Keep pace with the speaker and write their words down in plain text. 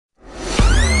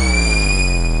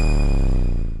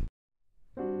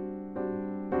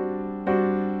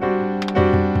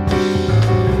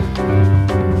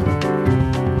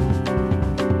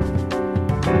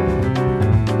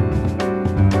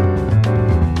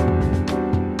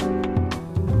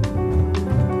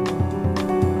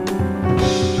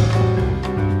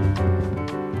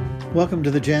Welcome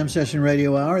to the Jam Session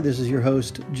Radio Hour. This is your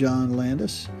host, John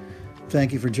Landis.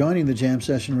 Thank you for joining the Jam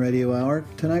Session Radio Hour.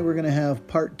 Tonight we're going to have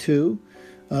part two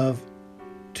of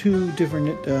two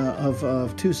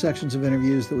sections of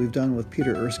interviews that we've done with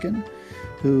Peter Erskine,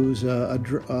 who's a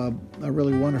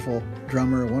really wonderful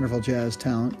drummer, a wonderful jazz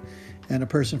talent, and a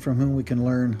person from whom we can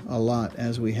learn a lot,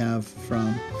 as we have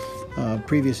from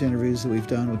previous interviews that we've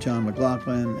done with John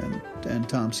McLaughlin and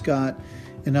Tom Scott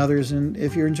and others. And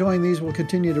if you're enjoying these, we'll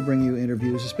continue to bring you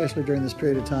interviews, especially during this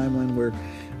period of time when we're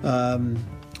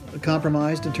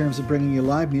compromised in terms of bringing you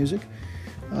live music.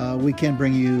 We can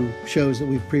bring you shows that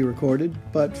we've pre-recorded,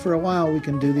 but for a while we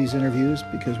can do these interviews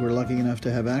because we're lucky enough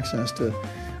to have access to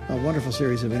a wonderful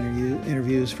series of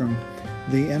interviews from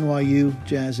the NYU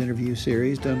Jazz Interview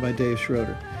Series done by Dave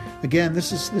Schroeder. Again,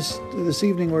 this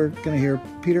evening we're going to hear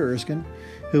Peter Erskine,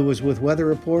 who was with Weather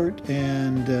Report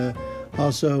and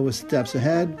also with Steps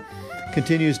Ahead,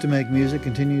 continues to make music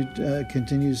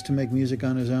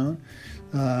on his own,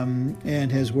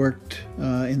 and has worked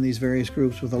in these various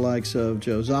groups with the likes of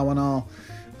Joe Zawinul,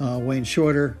 Wayne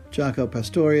Shorter, Jaco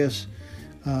Pastorius,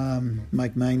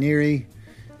 Mike Mainieri,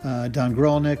 Don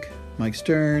Grolnick, Mike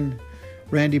Stern,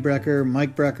 Randy Brecker,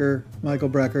 Mike Brecker, Michael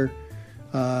Brecker.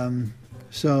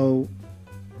 So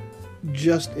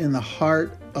just in the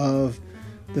heart of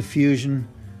the fusion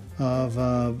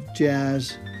of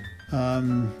jazz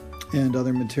and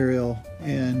other material,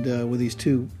 and with these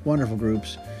two wonderful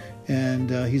groups. And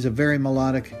he's a very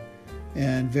melodic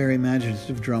and very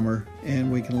imaginative drummer, and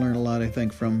we can learn a lot, I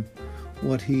think, from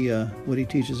what he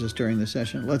teaches us during the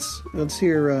session. Let's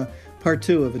hear part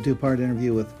two of a two-part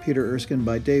interview with Peter Erskine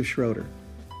by Dave Schroeder.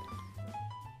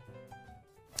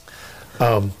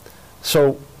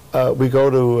 So we go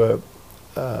to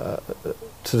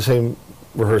the same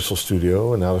rehearsal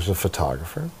studio, and now there's a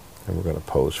photographer, and we're going to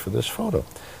pose for this photo.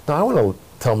 Now I want to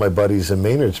tell my buddies in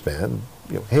Maynard's band,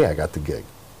 hey, I got the gig.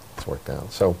 It's worked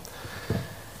out. So,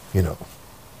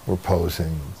 we're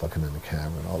posing, looking in the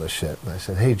camera and all this shit. And I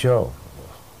said, hey, Joe.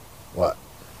 What?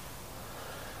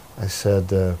 I said,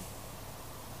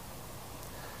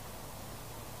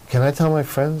 can I tell my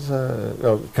friends,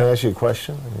 can I ask you a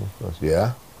question? And he goes,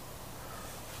 yeah.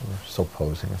 And we're still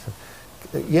posing. I said,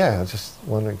 yeah, I was just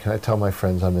wondering, can I tell my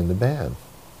friends I'm in the band?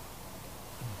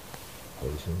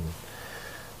 Posing.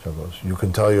 Joe goes, you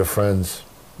can tell your friends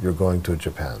you're going to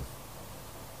Japan.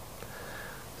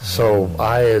 So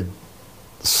I had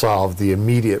solved the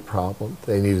immediate problem.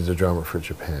 They needed a drummer for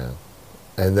Japan.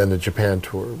 And then the Japan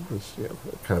tour was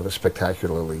kind of a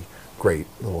spectacularly great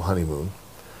little honeymoon.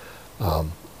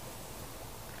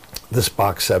 This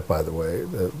box set, by the way,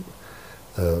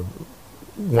 the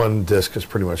one disc is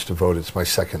pretty much devoted. It's my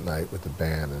second night with the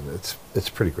band, and it's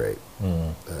pretty great.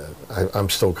 I'm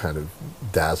still kind of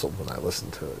dazzled when I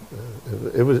listen to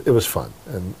it. It was fun,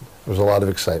 and there was a lot of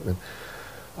excitement.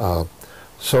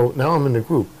 So now I'm in the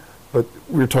group, but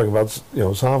we were talking about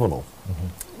Zawinul.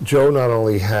 Mm-hmm. Joe not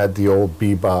only had the old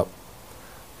bebop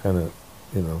kind of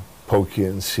poke you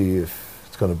and see if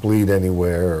it's going to bleed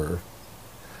anywhere, or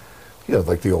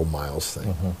like the old Miles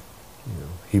thing. Mm-hmm.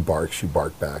 He barks, you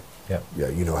bark back. Yep. Yeah,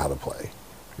 you know how to play.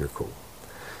 You're cool.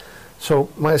 So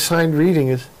my assigned reading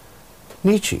is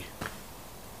Nietzsche.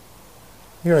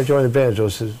 Here I joined the band. Joe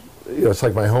says, it's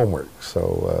like my homework.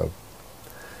 So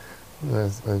I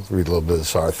read a little bit of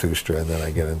Zarathustra, and then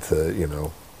I get into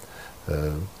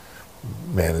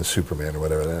Man and Superman or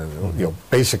whatever. And,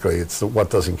 basically, it's what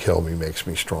doesn't kill me makes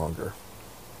me stronger.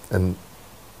 And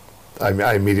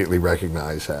I immediately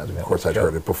recognize that. Of course, I'd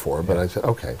heard it before, but I said,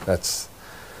 okay, that's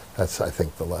I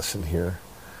think the lesson here.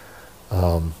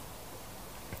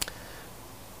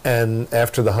 And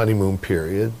after the honeymoon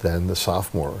period, then the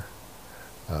sophomore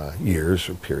years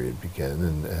or period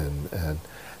begin,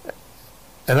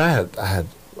 and I had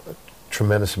a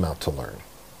tremendous amount to learn.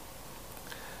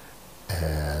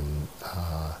 And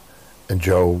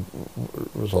Joe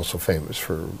was also famous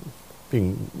for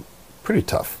being pretty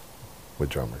tough with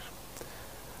drummers.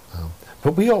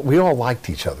 But we all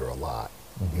liked each other a lot.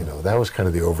 Mm-hmm. That was kind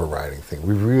of the overriding thing.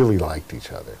 We really liked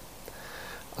each other.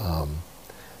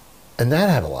 And that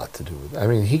had a lot to do with it. I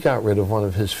mean, he got rid of one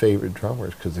of his favorite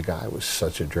drummers because the guy was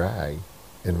such a drag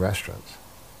in restaurants.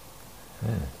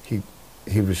 Mm.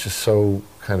 He was just so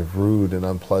kind of rude and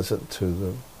unpleasant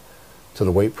to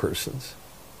the wait persons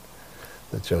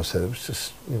that Joe said it was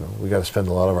just, we got to spend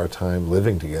a lot of our time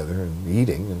living together and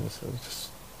eating, and so it just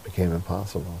became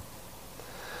impossible.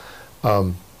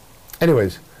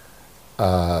 Anyways,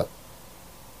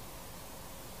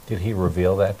 did he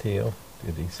reveal that to you?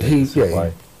 Did he say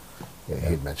why? Yeah,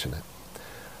 he'd mentioned it.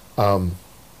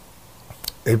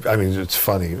 I mean, it's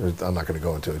funny. I'm not going to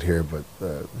go into it here, but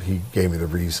he gave me the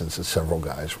reasons that several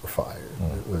guys were fired.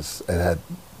 It had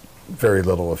very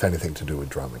little, if anything, to do with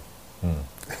drumming.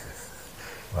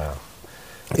 Wow.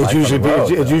 It's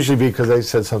usually because they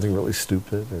said something really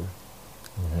stupid.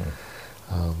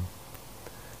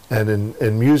 And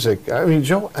in music, I mean,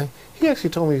 Joe, he actually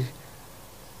told me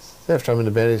after I'm in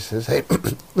the band, he says, "Hey,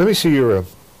 let me see your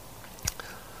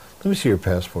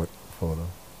passport photo."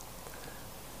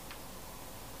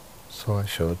 So I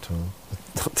showed it to him.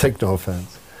 Take no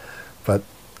offense, but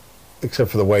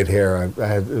except for the white hair, I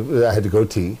had the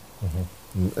goatee,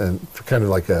 and kind of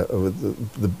like the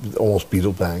almost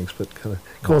Beatle bangs, but kind of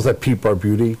almost that Pete Bar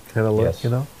Beauty kind of look, Yes. you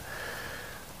know.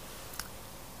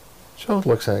 Joe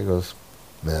looks at it and goes,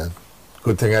 "Man,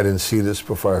 good thing I didn't see this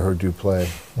before I heard you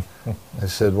play." I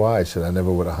said, "Why?" I said, "I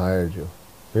never would have hired you."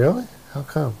 "Really? How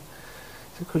come?"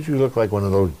 He said, "Because you look like one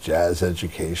of those jazz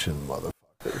education motherfuckers."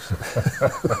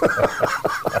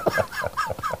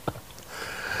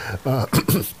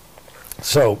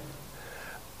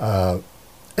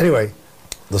 Anyway,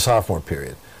 the sophomore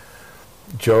period,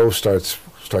 Joe starts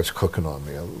cooking on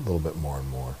me a little bit more and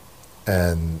more,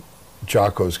 and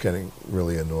Jocko's getting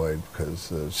really annoyed because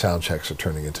the sound checks are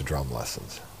turning into drum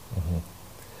lessons.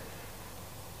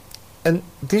 And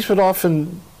these would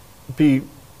often be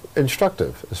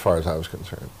instructive as far as I was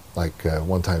concerned. Like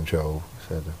one time Joe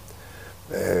said,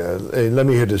 "Hey, let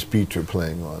me hear this beat you're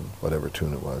playing on," whatever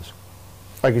tune it was.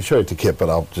 I can show it to Kip, but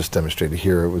I'll just demonstrate it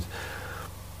here.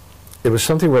 It was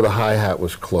something where the hi-hat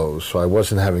was closed, so I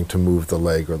wasn't having to move the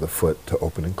leg or the foot to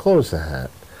open and close the hat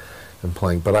and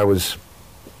playing, but I was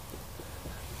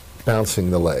bouncing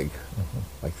the leg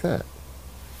like that.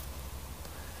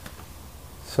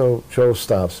 So Joe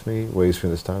stops me, waves me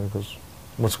this time, and goes,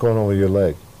 "What's going on with your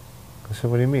leg?" I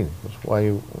said, "What do you mean?" He goes, Why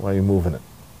are you moving it?"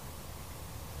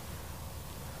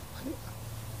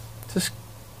 "Just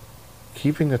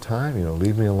keeping the time,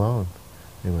 leave me alone."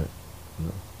 He went, "No.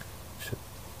 You should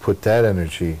put that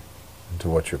energy into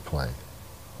what you're playing."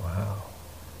 Wow.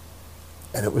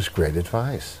 And it was great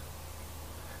advice.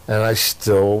 And I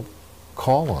still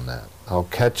call on that. I'll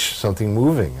catch something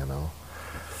moving,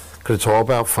 because it's all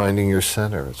about finding your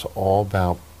center. It's all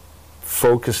about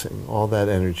focusing all that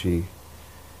energy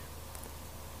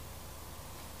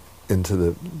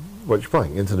into what you're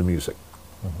playing, into the music.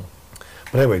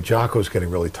 But anyway, Jocko's getting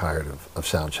really tired of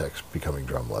sound checks becoming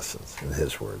drum lessons, in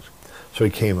his words. So he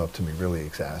came up to me really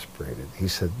exasperated. He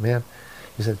said, "Man,"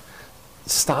 he said,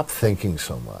 "stop thinking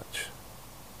so much."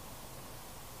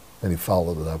 And he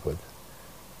followed it up with,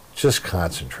 "Just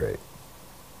concentrate."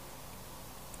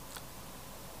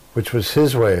 Which was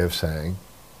his way of saying,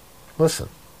 listen.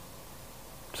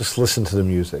 Just listen to the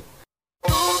music.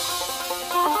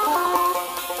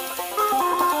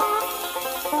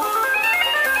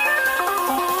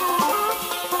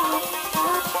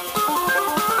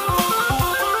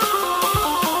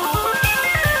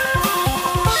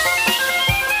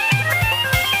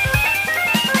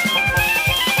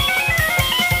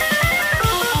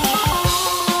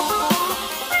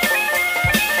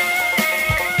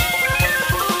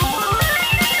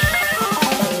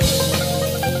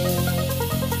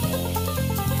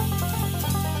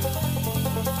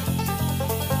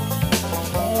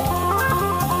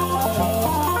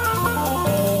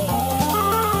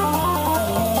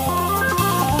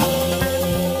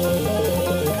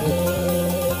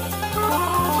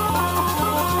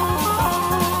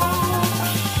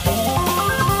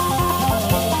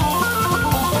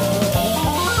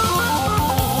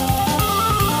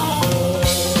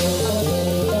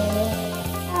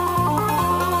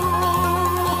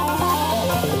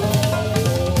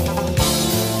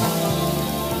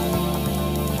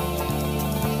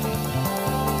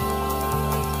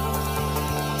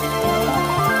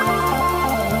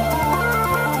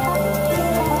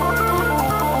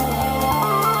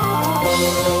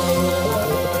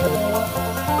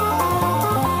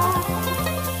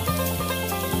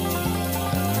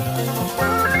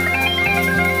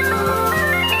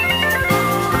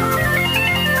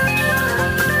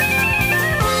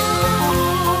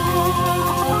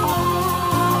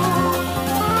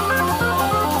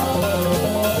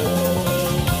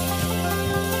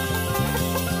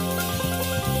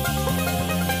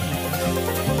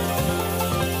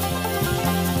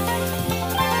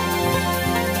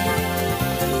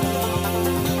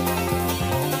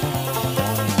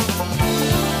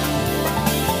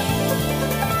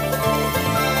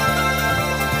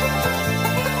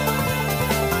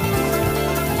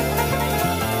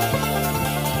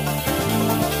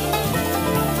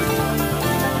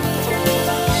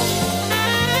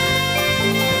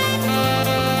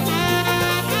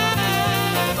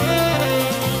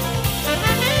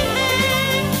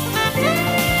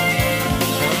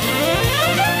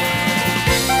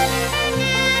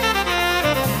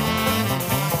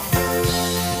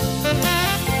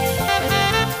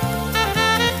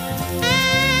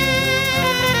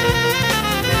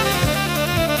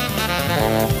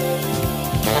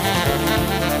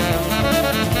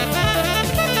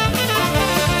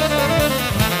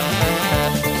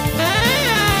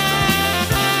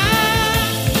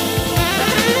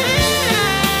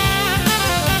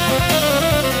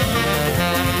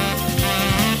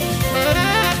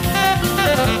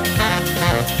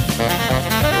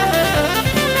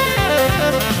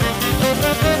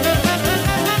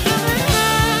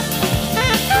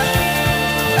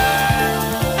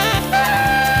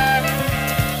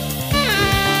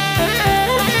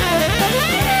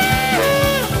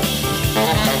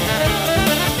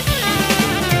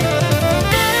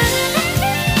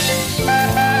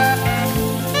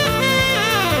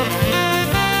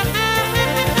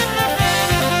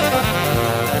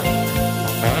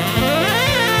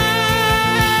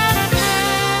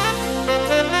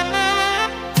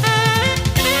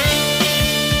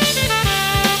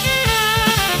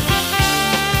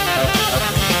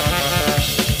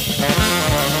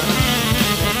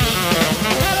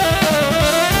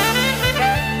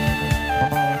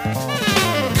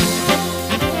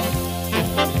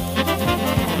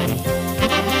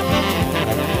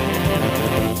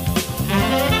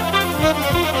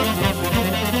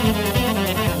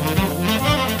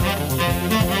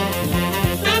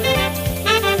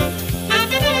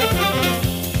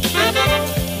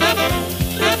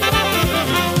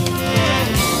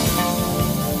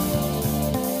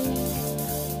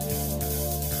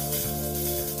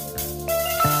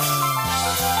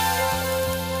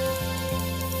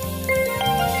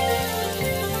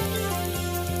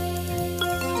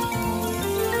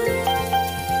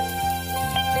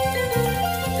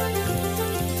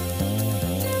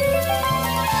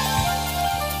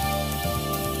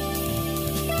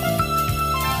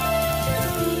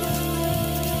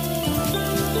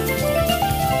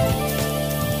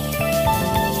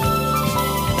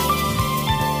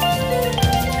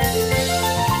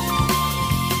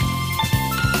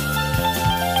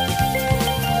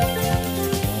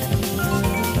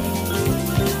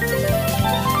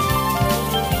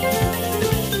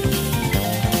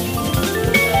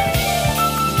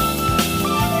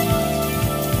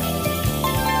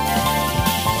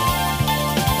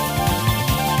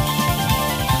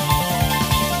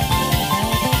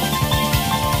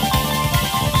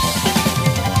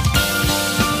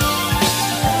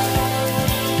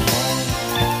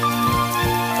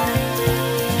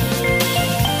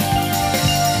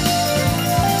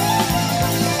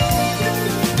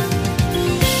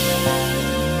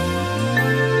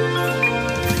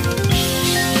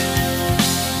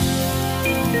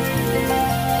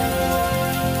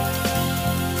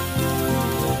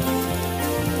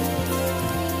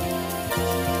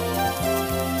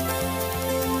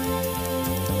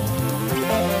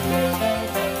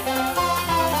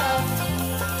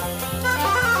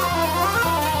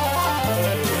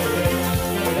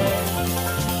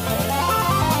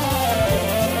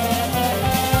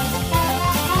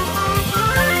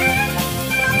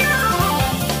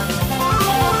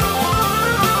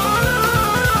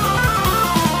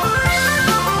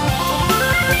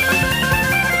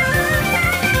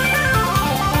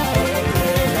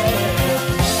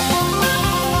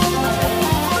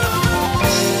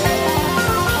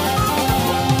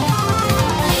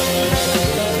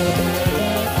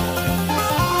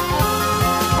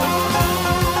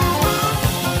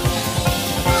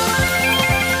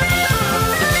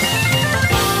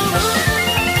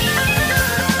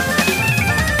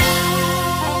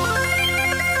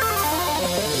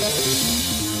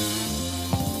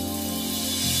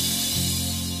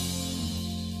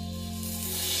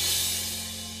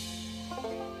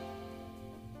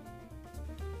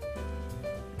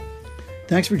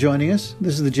 Thanks for joining us.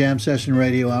 This is the Jam Session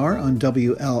Radio Hour on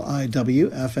WLIW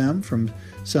FM from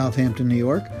Southampton, New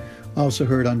York. Also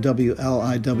heard on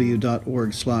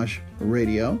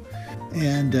WLIW.org/radio.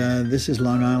 And this is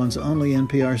Long Island's only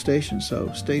NPR station,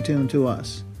 so stay tuned to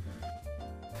us.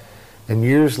 And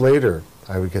years later,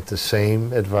 I would get the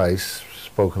same advice,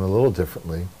 spoken a little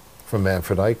differently, from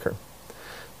Manfred Eicher.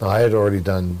 Now, I had already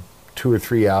done 2 or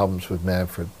 3 albums with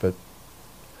Manfred, but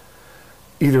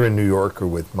either in New York or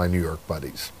with my New York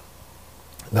buddies.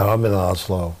 Now I'm in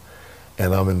Oslo,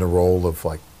 and I'm in the role of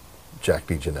like Jack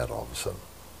B. Jeanette all of a sudden.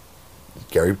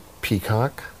 Gary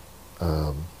Peacock,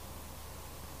 Pally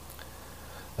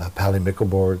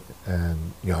Mikkelborg,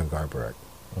 and Jan Garbarek.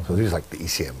 Mm-hmm. So these are like the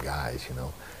ECM guys, you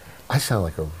know. I sound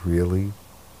like a really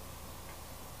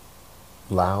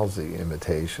lousy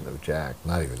imitation of Jack.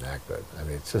 Not even that good. I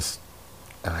mean, it's just,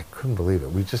 and I couldn't believe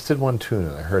it. We just did one tune,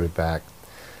 and I heard it back.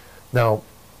 Now,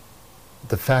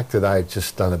 the fact that I had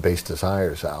just done a Bass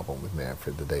Desires album with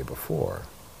Manfred the day before,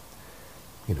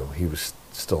 you know, he was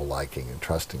still liking and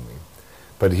trusting me.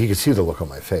 But he could see the look on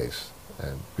my face,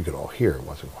 and we could all hear it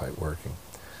wasn't quite working.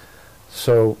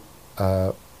 So,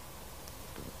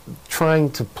 trying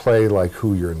to play like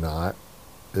who you're not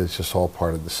is just all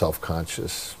part of the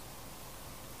self-conscious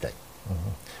thing. Mm-hmm.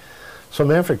 So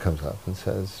Manfred comes up and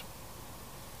says,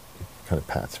 he kind of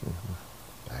pats me.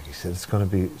 He said, it's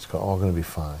all going to be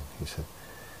fine. He said,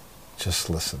 just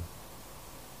listen.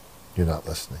 You're not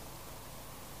listening.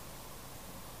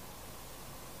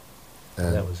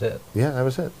 And that was it. Yeah, that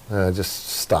was it. And I just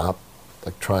stopped,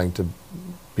 like trying to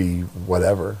be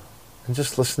whatever, and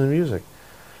just listen to music.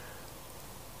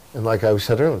 And like I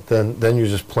said earlier, then you're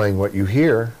just playing what you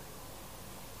hear.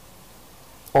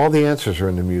 All the answers are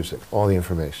in the music, all the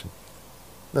information.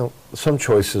 Now, some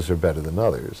choices are better than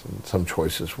others, and some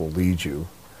choices will lead you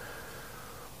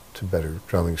to better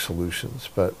drumming solutions.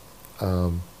 But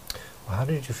well, how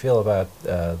did you feel about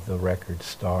the record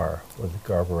Star with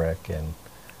Garbarek and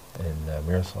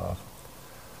Miroslav?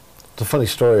 It's a funny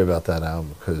story about that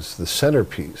album, because the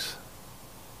centerpiece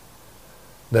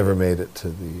never made it to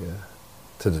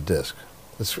the disc.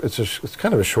 It's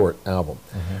kind of a short album.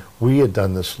 Mm-hmm. We had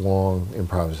done this long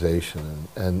improvisation,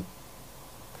 and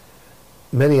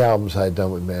many albums I had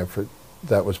done with Manfred,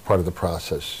 that was part of the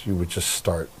process. You would just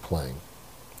start playing.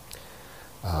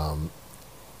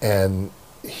 And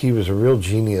he was a real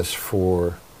genius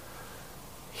for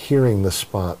hearing the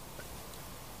spot.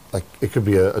 Like, it could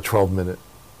be a 12-minute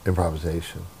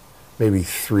improvisation. Maybe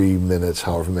 3 minutes,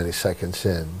 however many seconds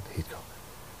in, he'd go,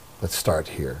 let's start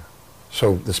here.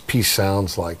 So this piece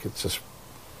sounds like it's just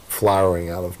flowering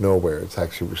out of nowhere. It's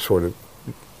actually sort of,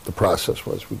 the process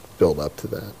was we build up to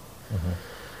that. Mm-hmm.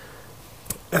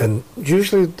 And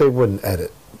usually they wouldn't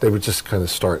edit. They would just kind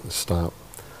of start and stop.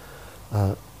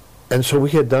 And so we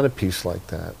had done a piece like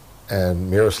that,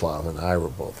 and Miroslav and I were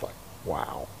both like,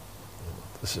 wow,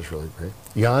 this is really great.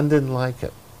 Jan didn't like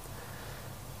it.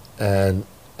 And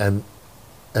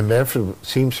Manfred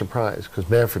seemed surprised, because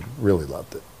Manfred really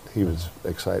loved it. He was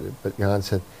excited. But Jan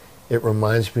said, it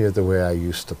reminds me of the way I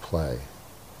used to play.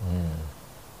 Mm.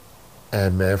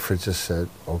 And Manfred just said,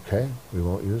 okay, we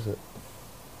won't use it.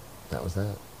 That was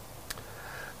that. Wow.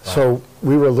 So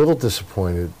we were a little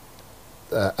disappointed,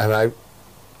 and I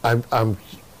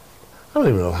don't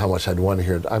even know how much I'd want to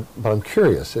hear it, but I'm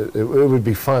curious. It would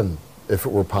be fun if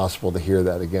it were possible to hear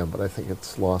that again, but I think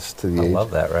it's lost to the age. I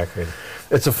love that record.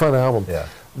 It's a fun album. Yeah.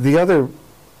 The other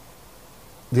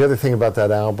thing about that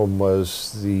album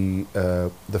was the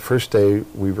first day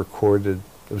we recorded.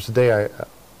 It was the day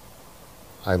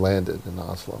I landed in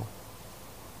Oslo,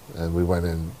 and we went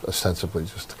in ostensibly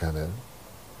just to kind of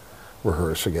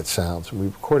rehearse or get sounds, and we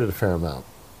recorded a fair amount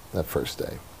that first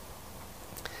day.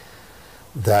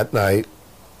 That night,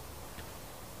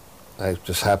 I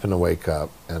just happened to wake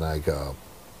up, and I go,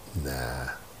 nah,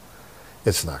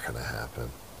 it's not going to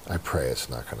happen. I pray it's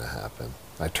not going to happen.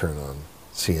 I turn on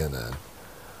CNN.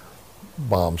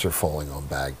 Bombs are falling on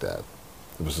Baghdad.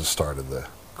 It was the start of the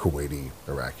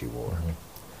Kuwaiti-Iraqi war. Mm-hmm.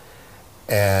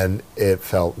 And it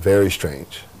felt very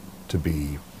strange to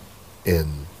be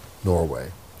in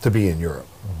Norway, to be in Europe,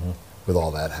 mm-hmm. with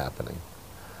all that happening.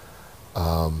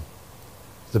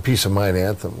 The Peace of Mind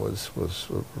anthem was a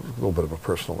little bit of a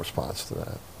personal response to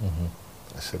that. Mm-hmm.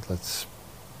 I said, let's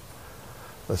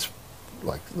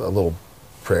like a little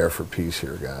prayer for peace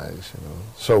here, guys. You know.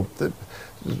 So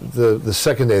the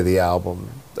second day of the album,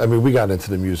 I mean, we got into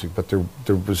the music, but there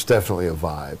was definitely a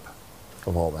vibe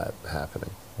of all that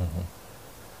happening. Mm-hmm.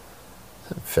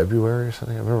 February or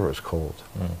something. I remember it was cold.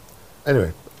 Mm.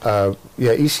 Anyway,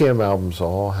 yeah, ECM albums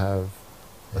all have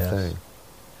a thing.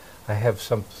 I have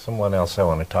someone else I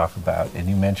want to talk about, and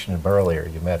you mentioned him earlier.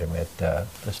 You met him at the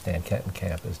Stan Kenton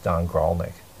camp, is Don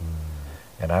Grolnick.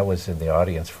 And I was in the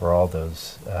audience for all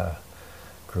those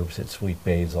groups at Sweet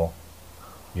Basil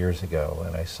years ago,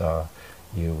 and I saw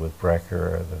you with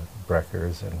Brecker, the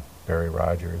Breckers, and Barry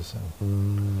Rogers,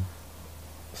 and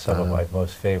some of my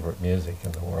most favorite music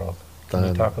in the world. Can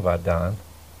you talk about Don?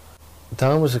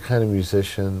 Don was a kind of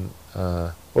musician.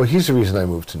 Well, he's the reason I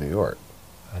moved to New York.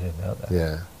 I didn't know that.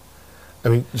 Yeah. I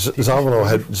mean,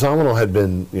 Zavino had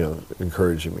been,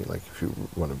 encouraging me, like, if you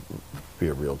want to be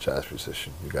a real jazz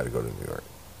musician, you got to go to New York.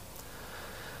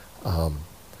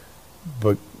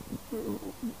 But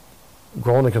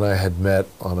Grolnick and I had met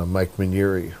on a Mike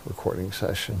Minieri recording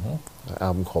session, an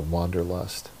album called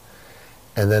Wanderlust.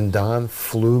 And then Don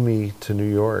flew me to New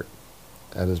York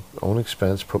at his own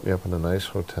expense, put me up in a nice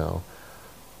hotel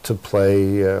to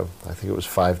play, I think it was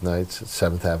 5 nights at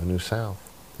 7th Avenue South.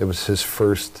 It was his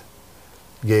first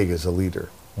gig as a leader.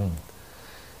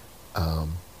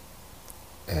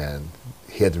 And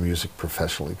he had the music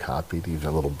professionally copied,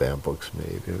 even little band books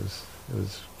made. It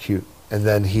was cute. And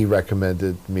then he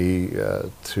recommended me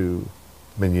to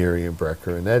Minieri and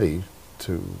Brecker and Eddie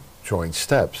to join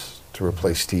Steps to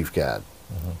replace Steve Gadd,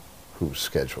 whose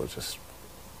schedule had just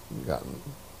gotten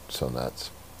so nuts.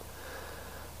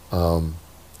 And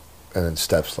then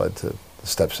Steps led to the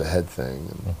Steps Ahead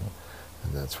thing,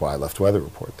 and that's why I left Weather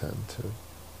Report then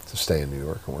to stay in New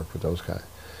York and work with those guys.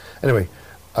 Anyway,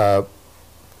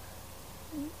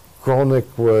 Grolnick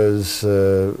was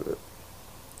a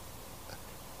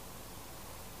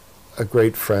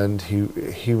great friend.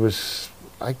 He was,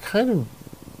 I kind of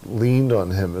leaned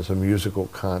on him as a musical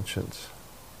conscience.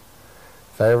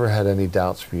 If I ever had any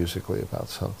doubts musically about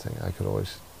something, I could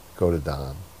always go to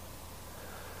Don.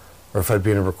 Or if I'd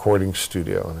be in a recording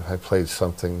studio and if I played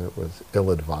something that was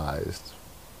ill-advised,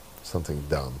 something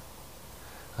dumb,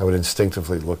 I would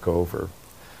instinctively look over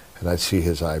and I'd see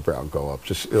his eyebrow go up.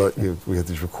 Just we had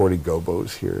these recording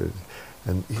gobos here,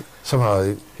 and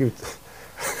somehow he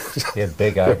had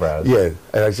big eyebrows. Yeah,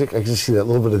 and I just see that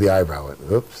little bit of the eyebrow. Went,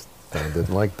 oops, I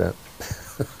didn't like that.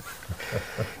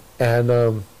 And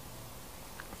a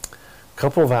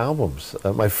couple of albums.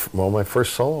 My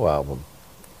first solo album.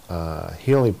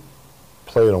 He only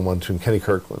played on one tune. Kenny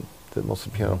Kirkland did most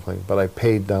of the piano playing, but I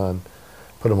paid Don,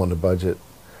 put him on the budget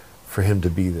for him to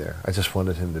be there. I just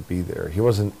wanted him to be there. He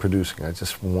wasn't producing. I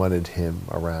just wanted him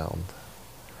around.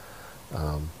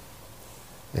 And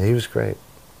he was great.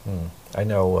 I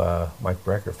know Mike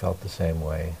Brecker felt the same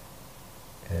way.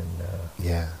 And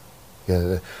yeah,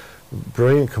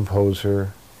 brilliant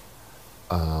composer,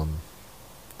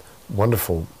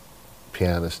 wonderful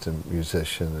pianist and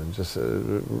musician, and just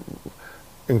an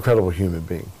incredible human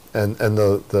being. And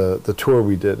the tour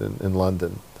we did in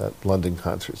London, that London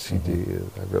concert CD,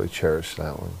 I really cherished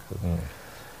that one. 'Cause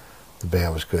the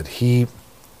band was good. He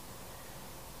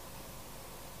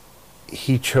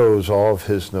chose all of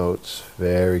his notes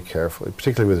very carefully,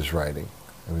 particularly with his writing.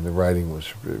 I mean, the writing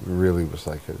really was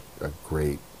like a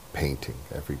great painting,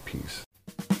 every piece.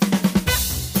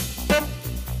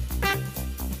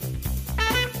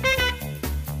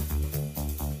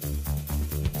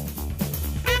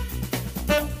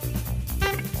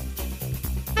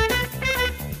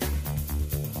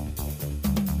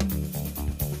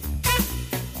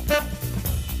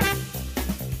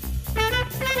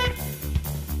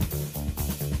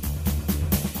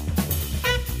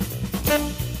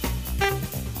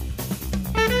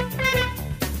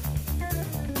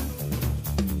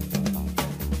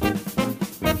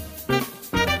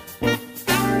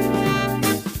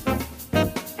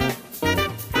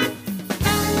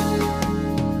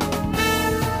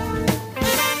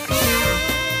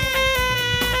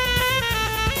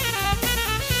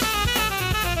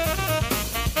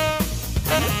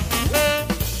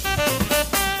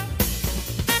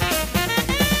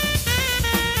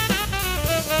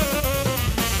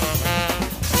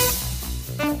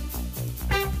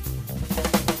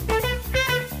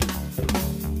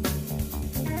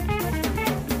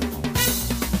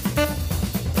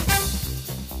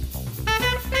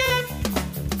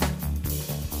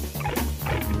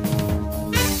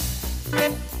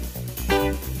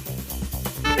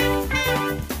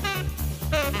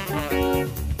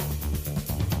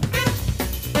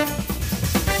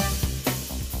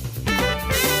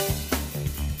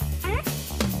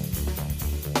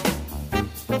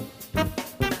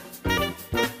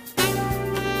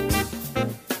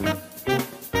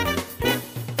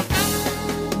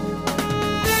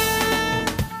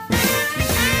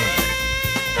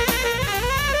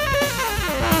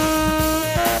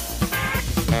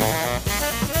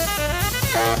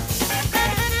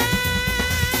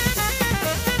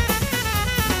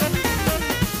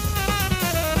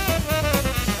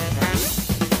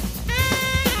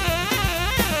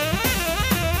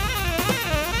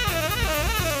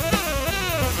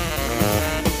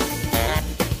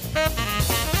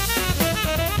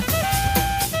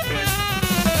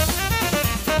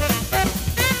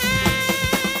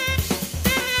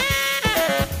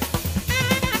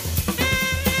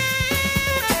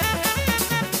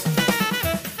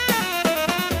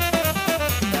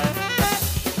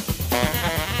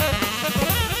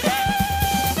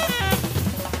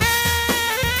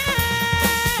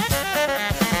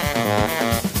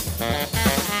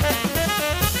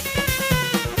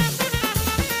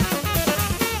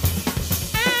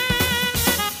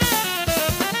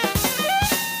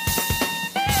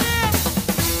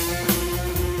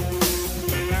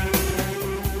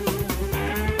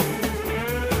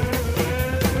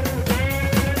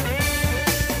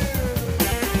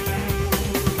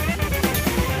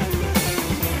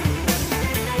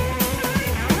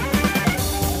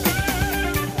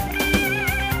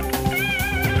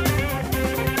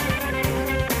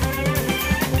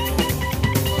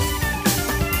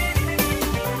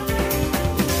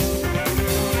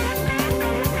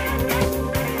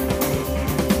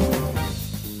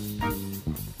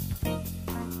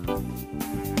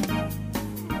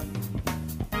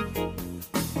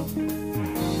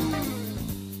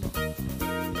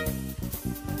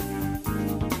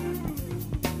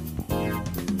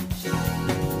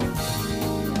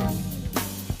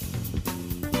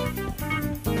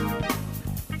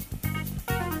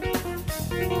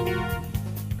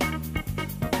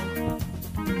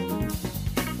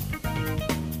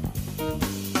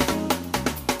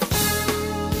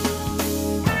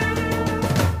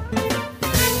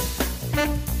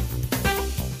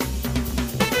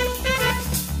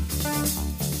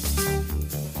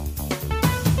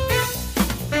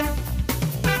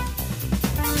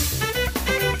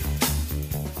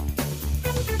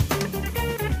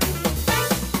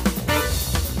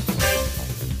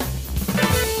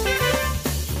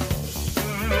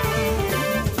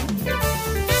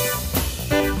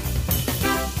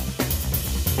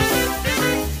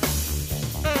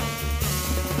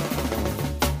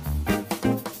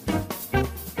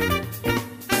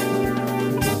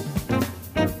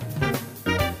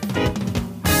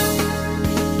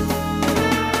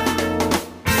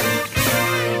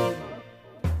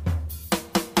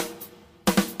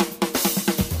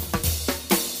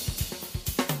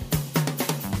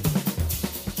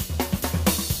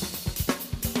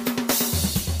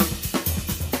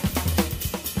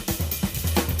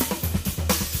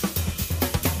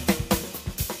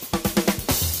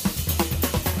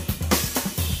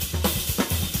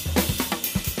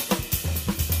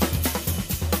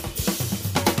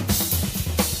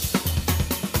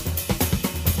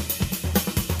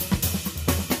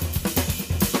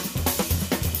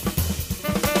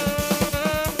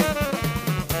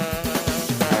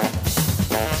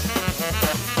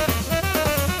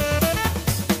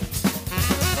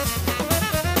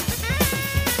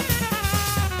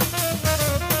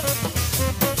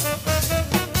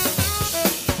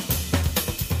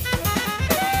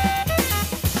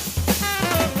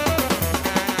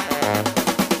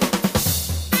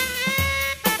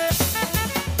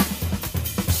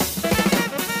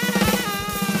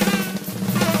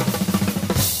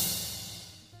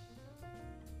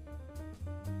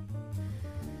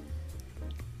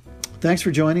 Thanks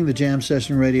for joining the Jam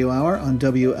Session Radio Hour on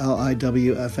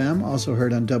WLIW-FM, also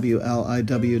heard on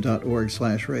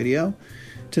WLIW.org/radio.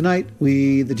 Tonight,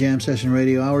 the Jam Session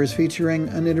Radio Hour is featuring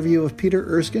an interview of Peter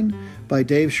Erskine by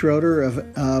Dave Schroeder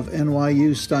of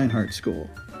NYU Steinhardt School.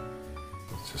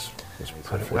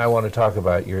 I want to talk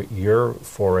about your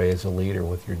foray as a leader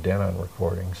with your Denon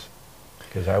recordings,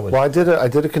 because Well, I did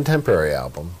a contemporary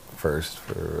album first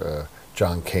for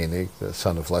John Koenig, the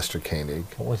son of Lester Koenig.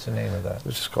 What was the name of that? It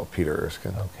was just called Peter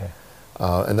Erskine. Okay.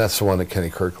 And that's the one that Kenny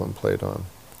Kirkland played on.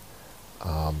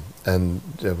 And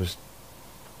it was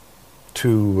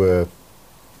two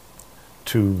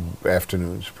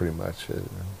afternoons, pretty much, at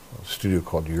a studio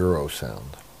called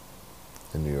Eurosound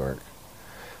in New York.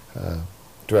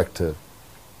 Direct to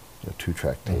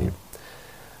two-track tape.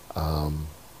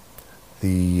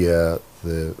 The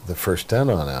first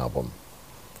Denon album,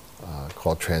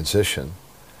 called Transition,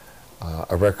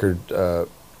 a record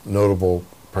notable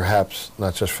perhaps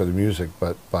not just for the music,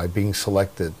 but by being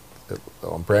selected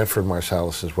on Branford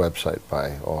Marsalis's website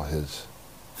by all his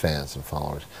fans and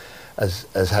followers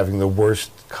as having the worst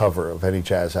cover of any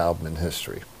jazz album in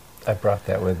history. I brought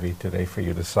that with me today for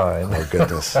you to sign. Oh,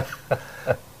 goodness.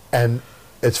 And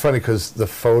it's funny because the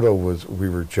photo was, we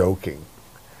were joking,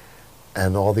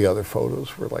 and all the other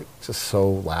photos were like just so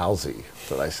lousy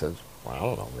that I said, well, I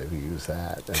don't know, maybe use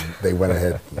that. And they went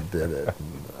ahead and did it.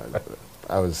 And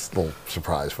I was a little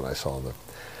surprised when I saw them.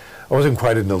 I wasn't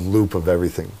quite in the loop of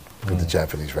everything with the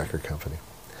Japanese record company.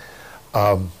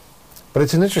 But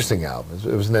it's an interesting album.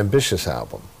 It was an ambitious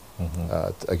album,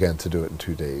 again, to do it in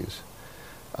 2 days.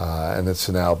 And it's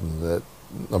an album that,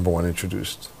 number one,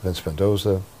 introduced Vince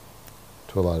Mendoza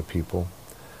to a lot of people.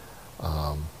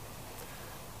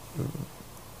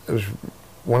 It was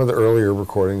one of the earlier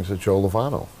recordings of Joe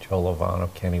Lovano. Joe Lovano,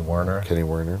 Kenny Werner. Kenny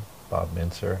Werner. Bob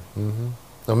Mintzer.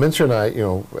 Now, Mintzer and I,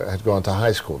 had gone to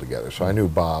high school together, so I knew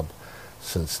Bob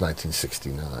since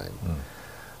 1969.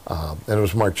 And it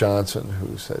was Mark Johnson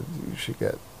who said,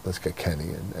 let's get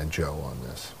Kenny and Joe on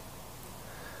this.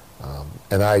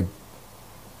 And I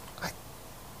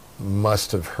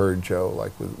must have heard Joe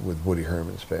like with Woody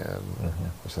Herman's band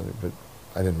or something, but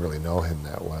I didn't really know him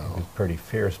that well. He was pretty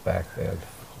fierce back then.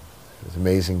 He was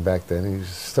amazing back then. He's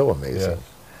still amazing.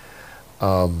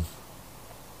 Yeah.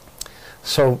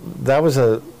 So that was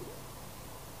a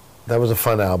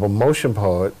fun album. Motion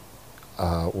Poet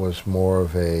was more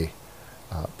of a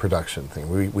production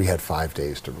thing. We had 5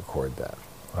 days to record that.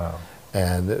 Wow.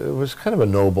 And it was kind of a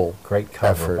noble Great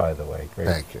cover, effort. by the way. Great.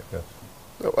 Thank you. Yes.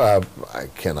 I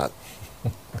cannot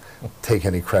take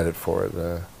any credit for it.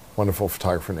 A wonderful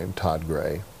photographer named Todd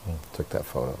Gray took that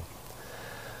photo.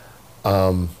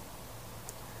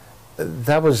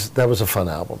 That was a fun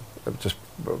album, just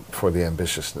for the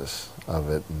ambitiousness of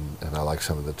it, and I like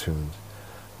some of the tunes.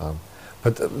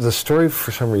 But the story,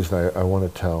 for some reason, I want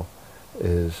to tell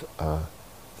is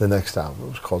the next album. It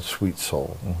was called Sweet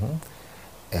Soul.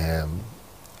 And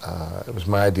it was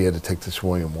my idea to take this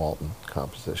William Walton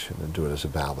composition and do it as a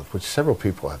ballad, which several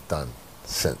people have done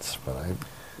since, but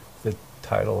The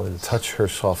title is Touch Her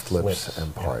Soft Lips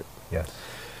and Part. Yeah. Yes.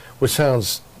 Which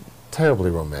sounds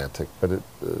terribly romantic, but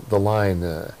the line,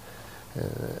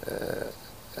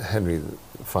 Henry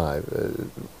V,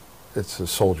 it's a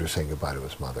soldier saying goodbye to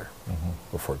his mother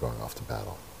before going off to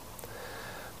battle.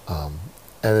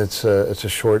 And it's a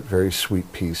short, very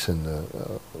sweet piece in the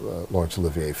Laurence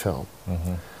Olivier film.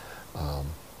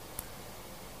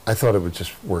 I thought it would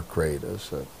just work great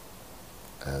as a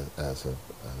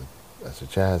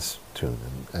jazz tune,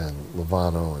 and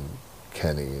Lovano and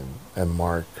Kenny and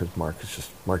Mark, because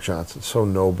Mark Johnson's so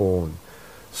noble and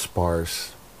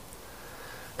sparse.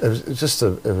 It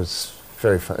was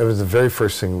very fun. It was the very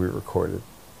first thing we recorded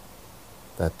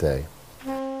that day.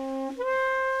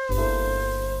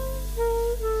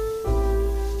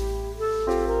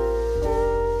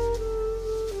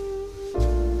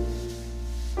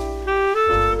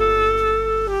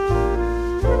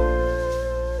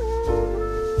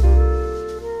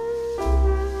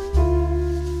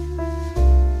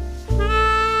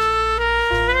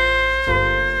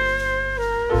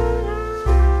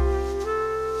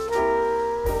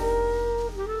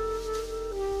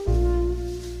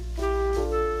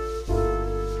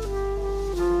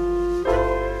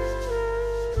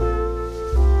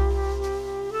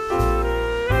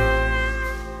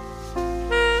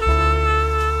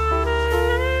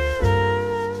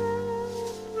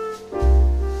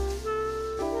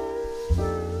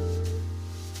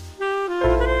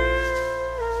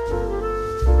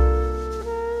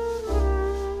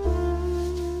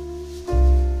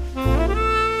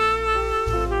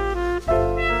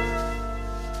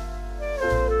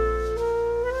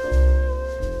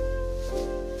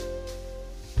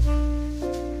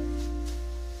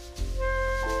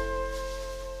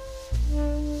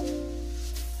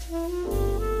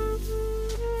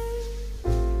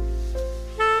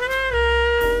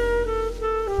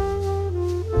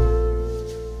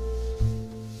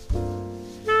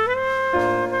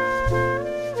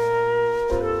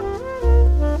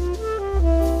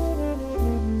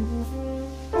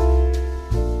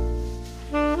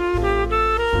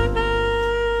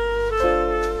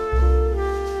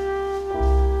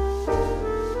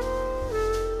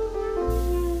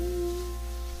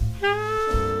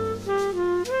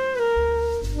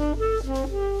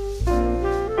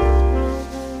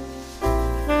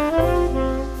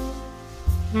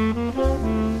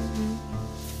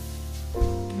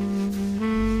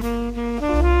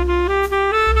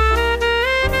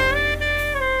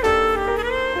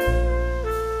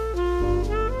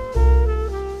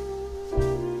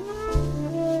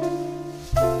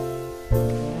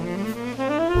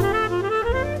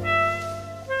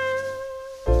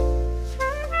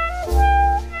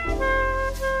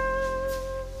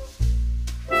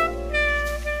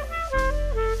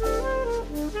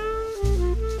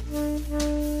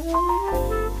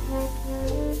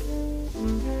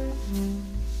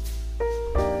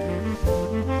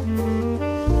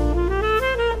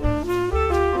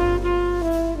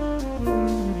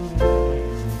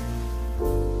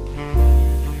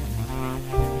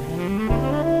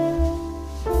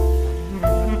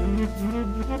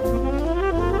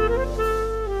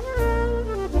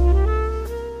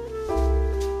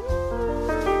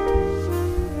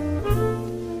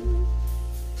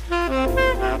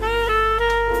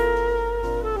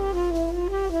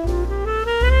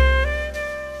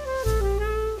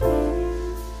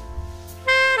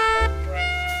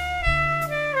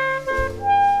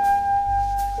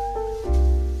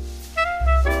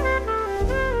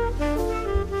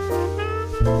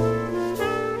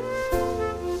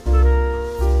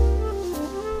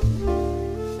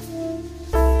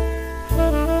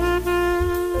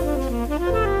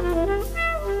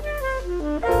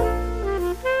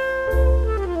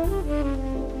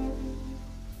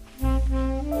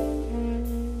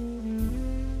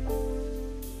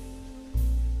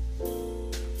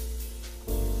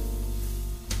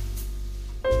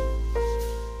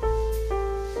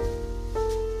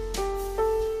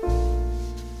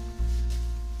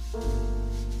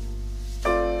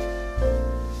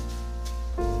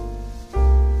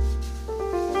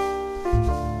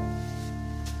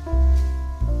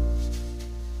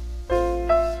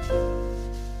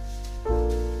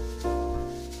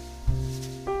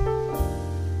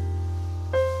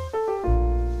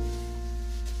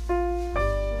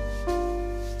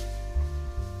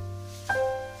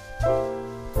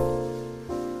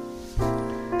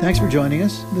 Thanks for joining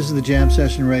us. This is the Jam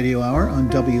Session Radio Hour on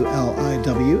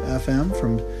WLIW FM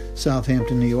from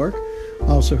Southampton, New York.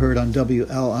 Also heard on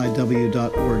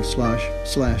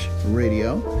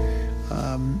WLIW.org/radio.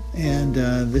 And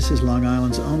this is Long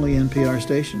Island's only NPR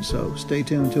station, so stay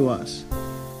tuned to us.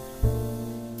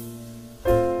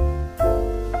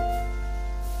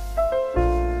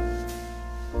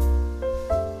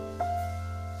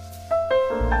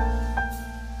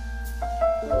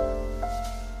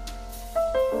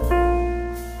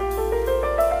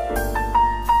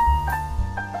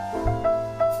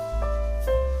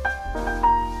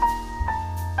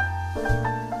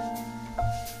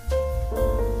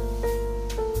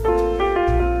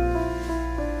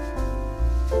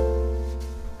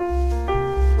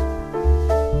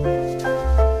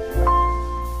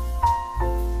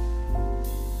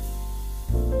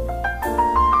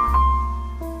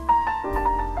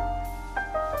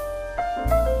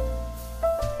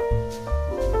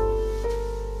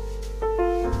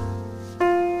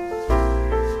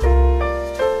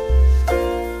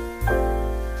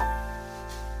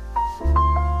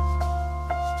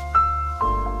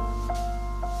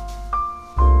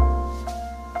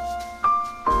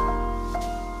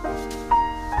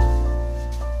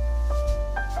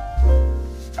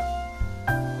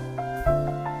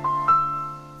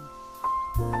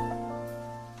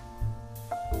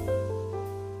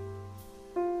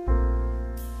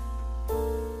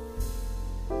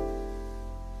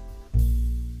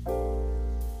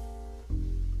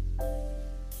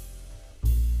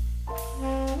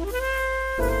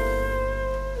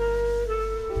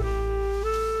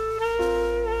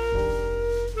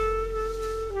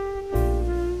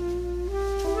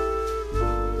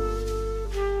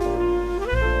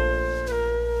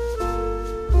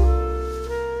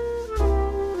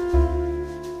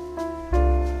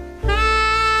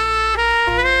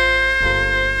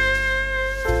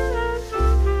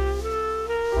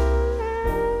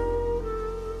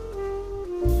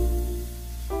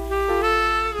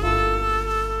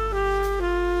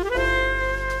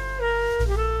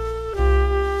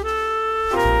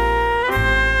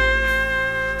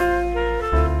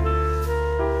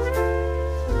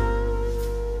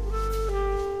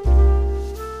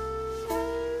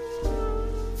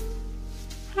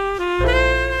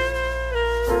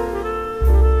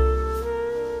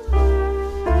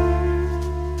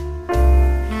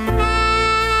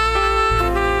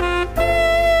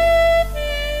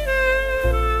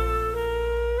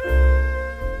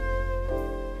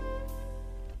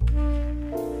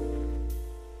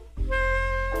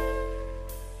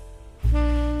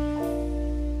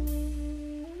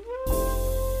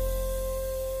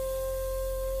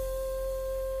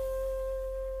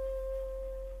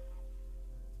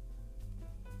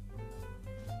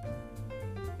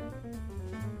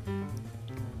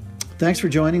 Thanks for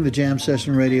joining the Jam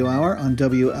Session Radio Hour on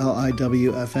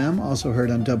WLIW FM, also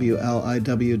heard on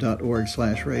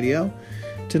WLIW.org/radio.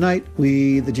 Tonight,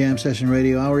 the Jam Session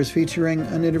Radio Hour is featuring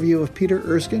an interview of Peter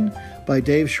Erskine by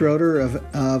Dave Schroeder of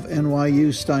NYU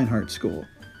Steinhardt School.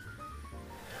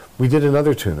 We did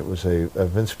another tune. It was a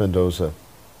Vince Mendoza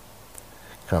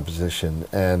composition,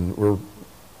 and we're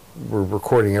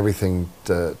recording everything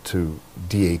to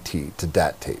DAT, to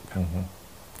DAT tape. Mm-hmm.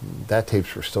 DAT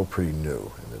tapes were still pretty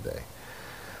new in the day.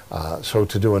 So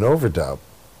to do an overdub,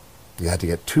 you had to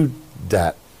get 2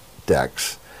 DAT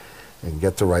decks and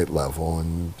get the right level,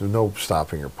 and there was no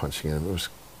stopping or punching in. It was,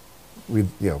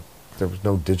 there was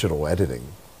no digital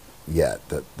editing yet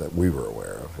that we were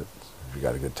aware of. If you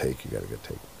got a good take, you got a good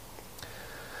take.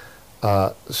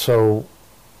 So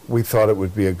we thought it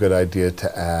would be a good idea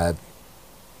to add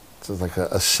like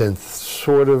a synth,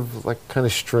 sort of like kind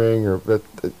of string, or that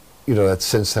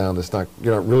synth sound is not,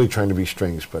 you're not really trying to be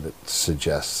strings, but it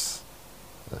suggests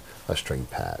a string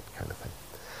pad kind of thing.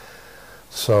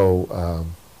 So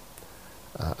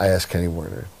I asked Kenny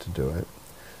Werner to do it.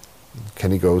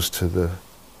 Kenny goes to the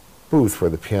booth where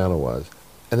the piano was,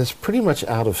 and it's pretty much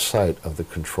out of sight of the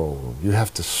control room. You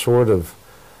have to sort of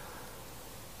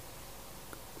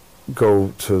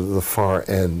go to the far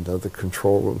end of the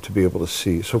control room to be able to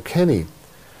see. So Kenny,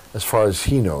 as far as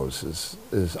he knows,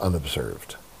 is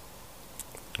unobserved.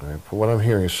 All right, but what I'm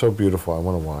hearing is so beautiful, I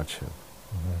want to watch him.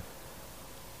 Mm-hmm.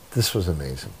 This was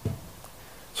amazing.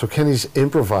 So Kenny's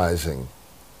improvising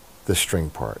the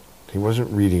string part. He wasn't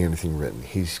reading anything written.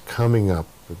 He's coming up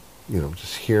with,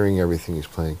 just hearing everything he's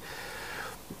playing.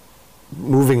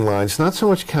 Moving lines, not so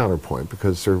much counterpoint,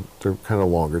 because they're kind of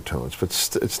longer tones, but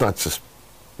it's not just,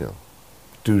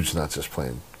 dude's not just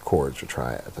playing chords or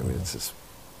triads. I mean, it's just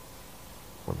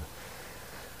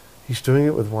he's doing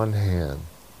it with one hand.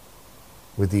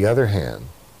 With the other hand,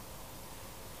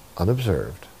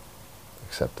 unobserved,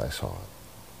 except I saw it.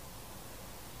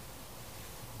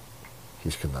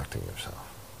 He's conducting himself.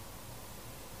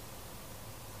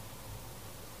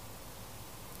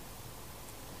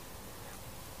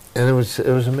 And it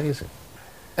was amazing.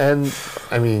 And,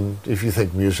 I mean, if you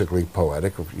think musically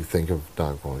poetic, if you think of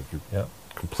Don Grolnick, you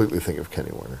completely think of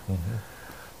Kenny Werner.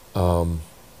 Mm-hmm.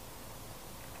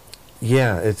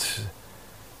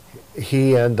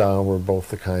 He and Don were both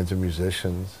the kinds of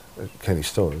musicians, Kenny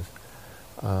still is,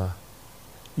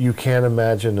 you can't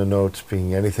imagine the notes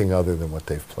being anything other than what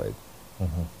they've played.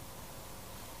 Mm-hmm.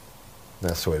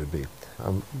 That's the way to be.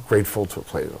 I'm grateful to have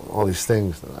played all these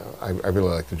things. I really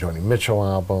like the Joni Mitchell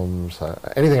albums.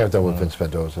 Anything I've done with Vince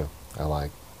Mendoza, I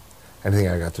like. Anything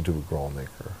I got to do with Grolnick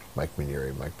or Mike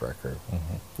Minieri, Mike Brecker.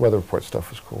 Weather Report stuff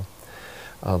was cool.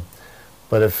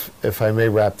 But if I may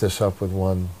wrap this up with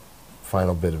one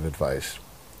final bit of advice.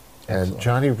 Excellent. And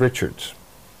Johnny Richards,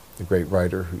 the great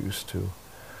writer who used to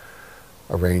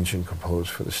arrange and compose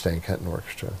for the Stan Kenton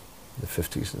Orchestra in the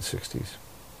 50s and 60s.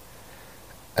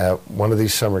 At one of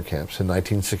these summer camps in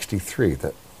 1963,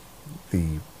 that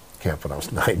the camp when I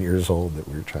was 9 years old, that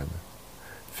we were trying to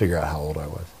figure out how old I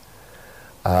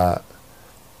was.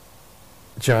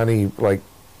 Johnny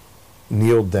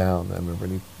kneeled down. I remember,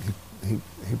 and he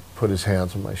put his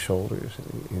hands on my shoulders,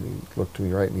 and he looked me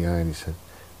right in the eye, and he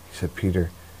said,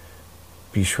 Peter,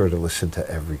 be sure to listen to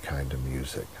every kind of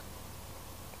music.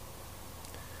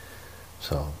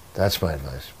 So that's my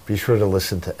advice. Be sure to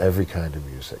listen to every kind of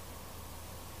music.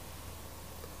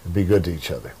 And be good to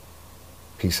each other.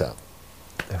 Peace out.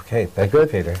 Okay, thank you,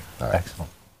 Peter. All right.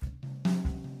 Excellent.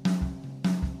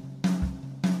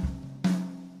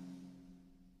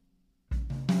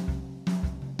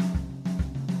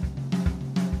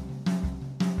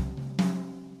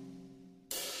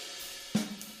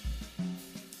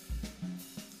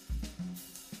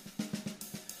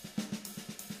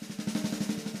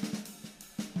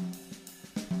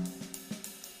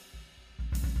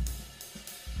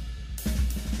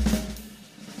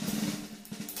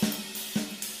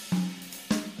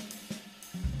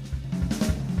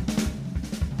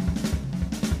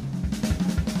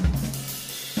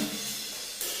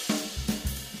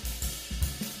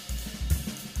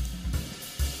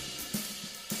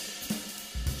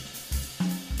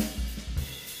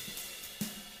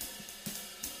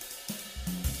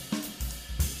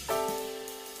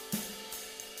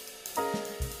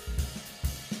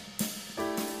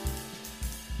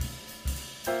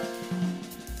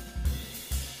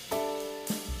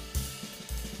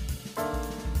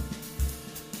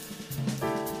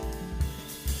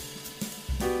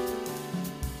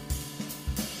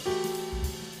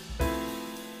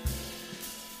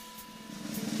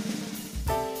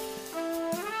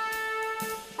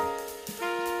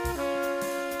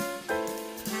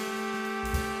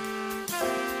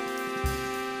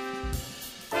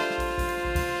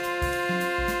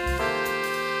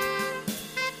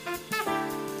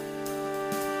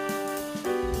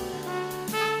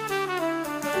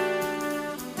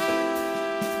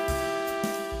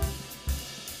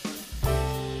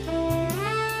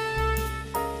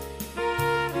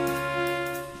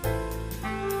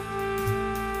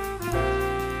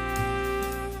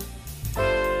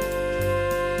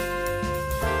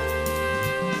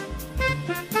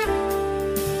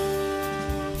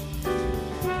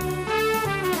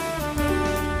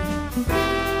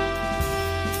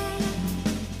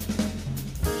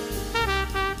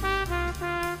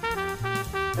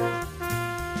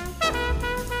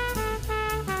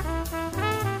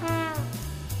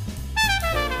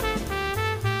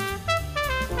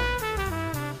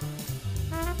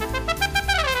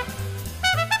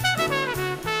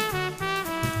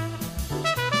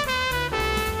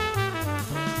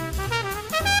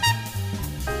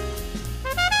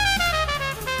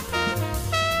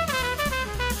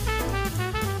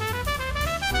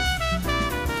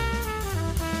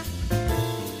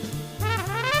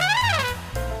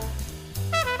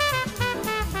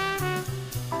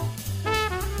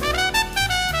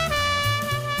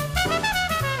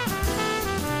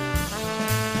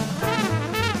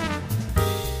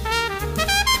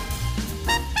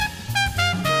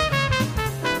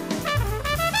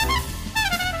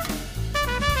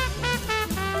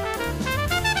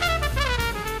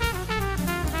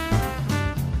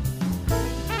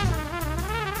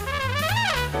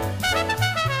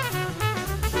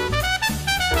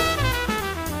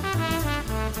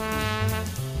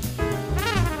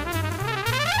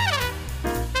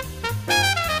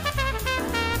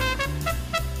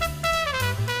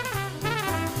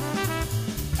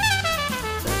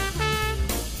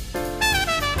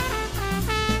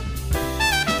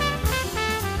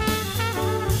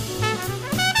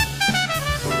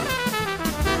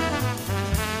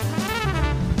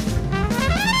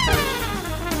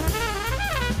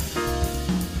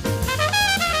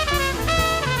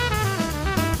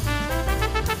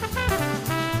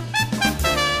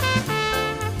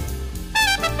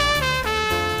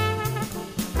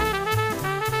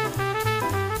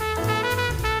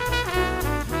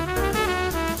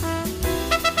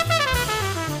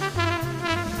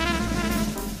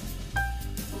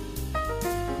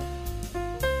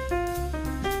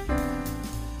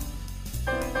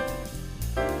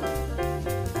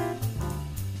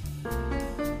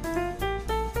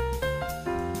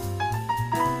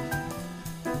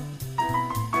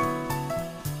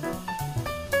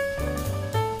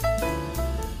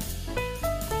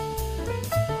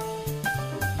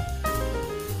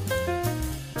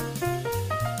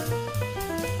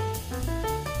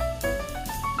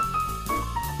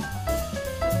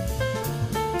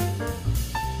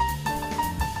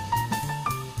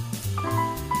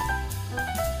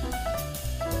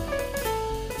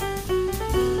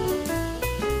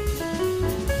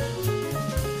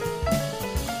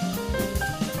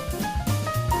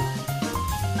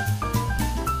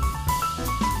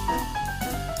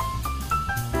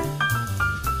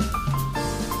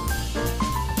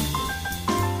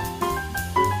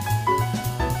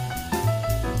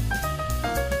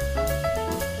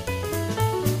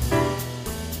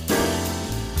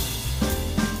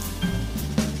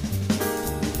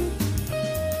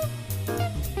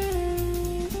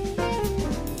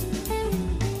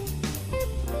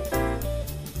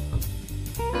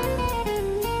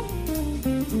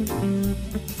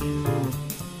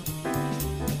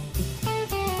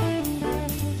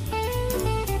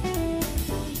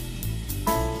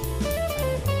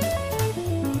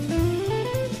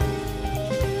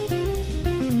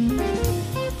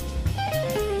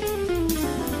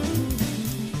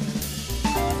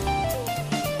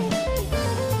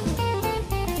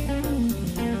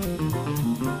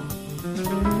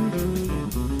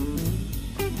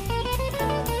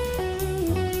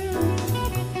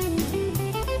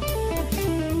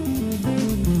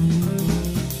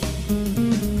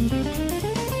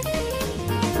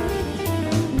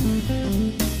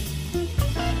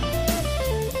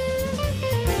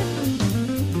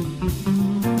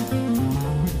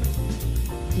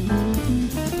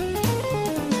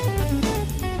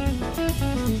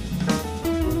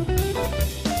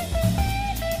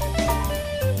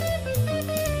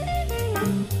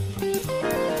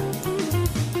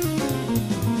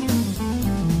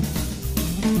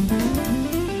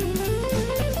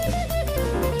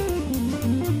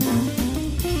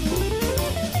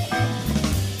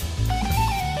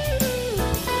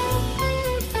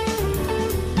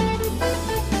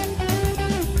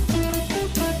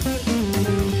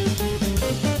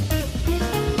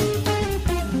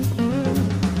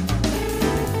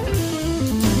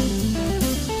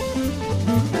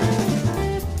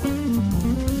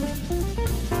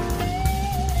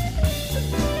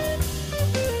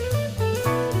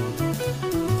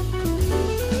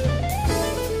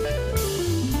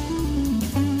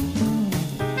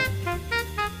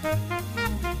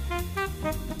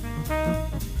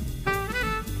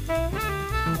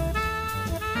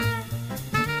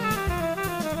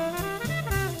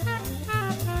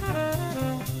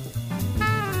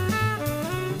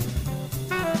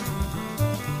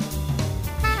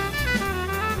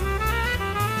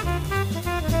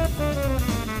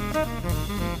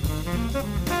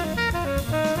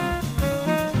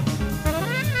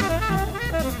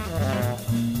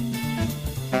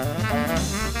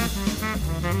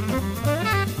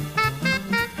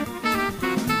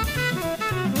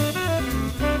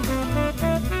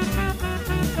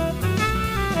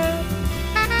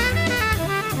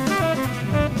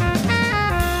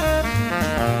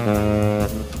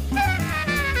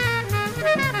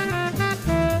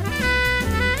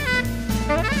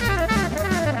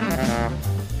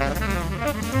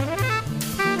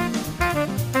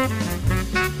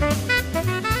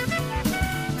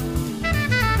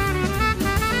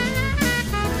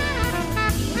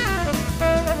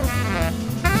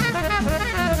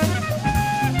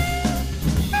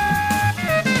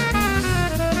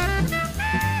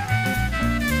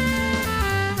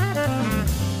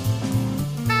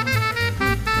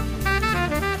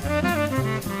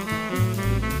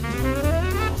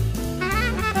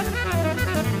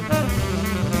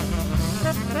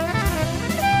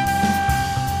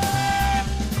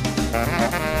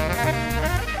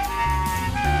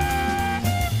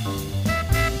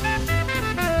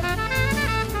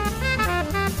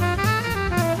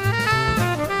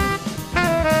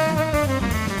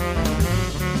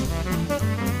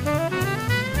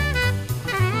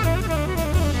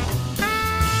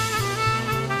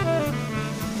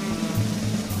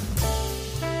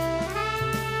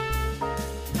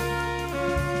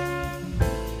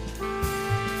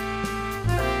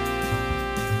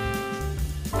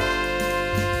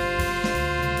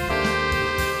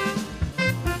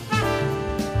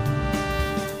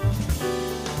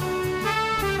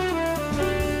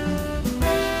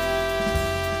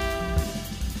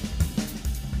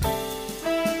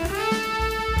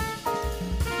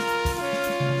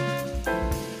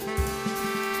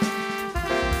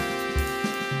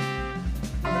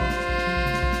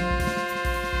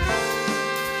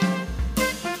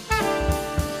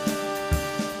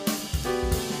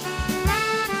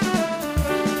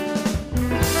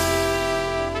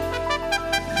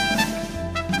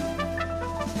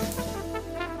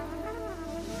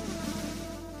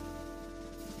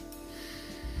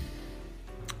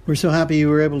 We're so happy you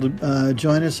were able to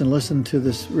join us and listen to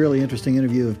this really interesting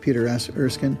interview of Peter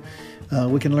Erskine.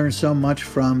 We can learn so much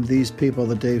from these people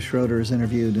that Dave Schroeder has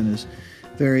interviewed in his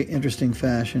very interesting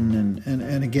fashion.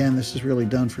 And again, this is really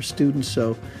done for students.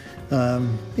 So,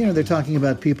 they're talking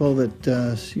about people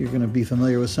that you're going to be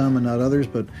familiar with some and not others,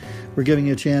 but we're giving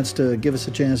you give us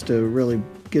a chance to really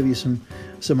give you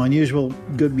some unusual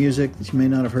good music that you may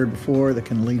not have heard before that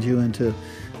can lead you into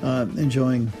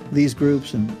enjoying these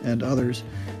groups and others,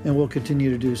 and we'll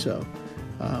continue to do so.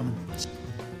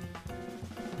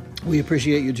 We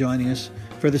appreciate you joining us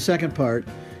for the second part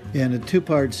in a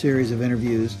two-part series of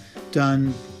interviews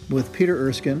done with Peter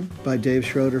Erskine by Dave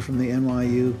Schroeder from the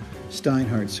NYU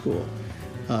Steinhardt School.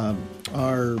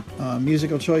 Our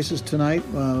musical choices tonight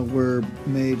were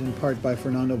made in part by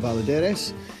Fernando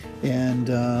Valadares, and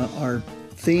our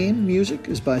theme music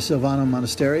is by Silvano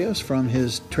Monasterios from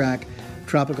his track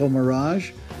Tropical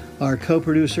Mirage. Our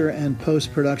co-producer and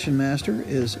post-production master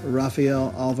is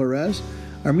Rafael Alvarez.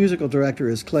 Our musical director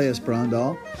is Cleus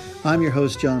Brondal. I'm your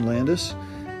host, John Landis,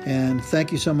 and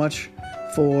thank you so much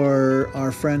for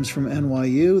our friends from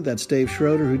NYU. That's Dave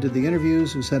Schroeder, who did the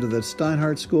interviews, who's head of the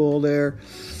Steinhardt School there,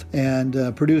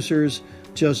 and producers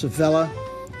Joseph Vella,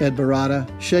 Ed Barata,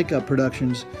 Shake Up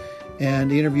Productions,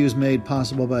 and the interviews made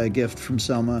possible by a gift from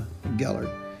Selma Geller.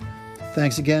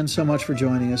 Thanks again so much for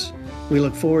joining us. We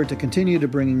look forward to continue to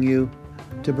bring you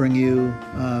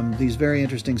these very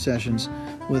interesting sessions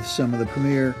with some of the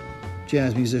premier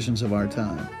jazz musicians of our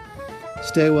time.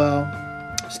 Stay well,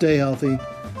 stay healthy,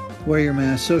 wear your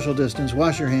mask, social distance,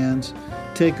 wash your hands,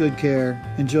 take good care,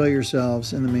 enjoy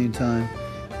yourselves in the meantime.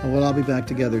 We'll all be back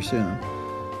together soon.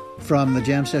 From the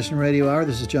Jam Session Radio Hour,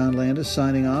 this is John Landis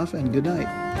signing off, and good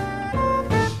night.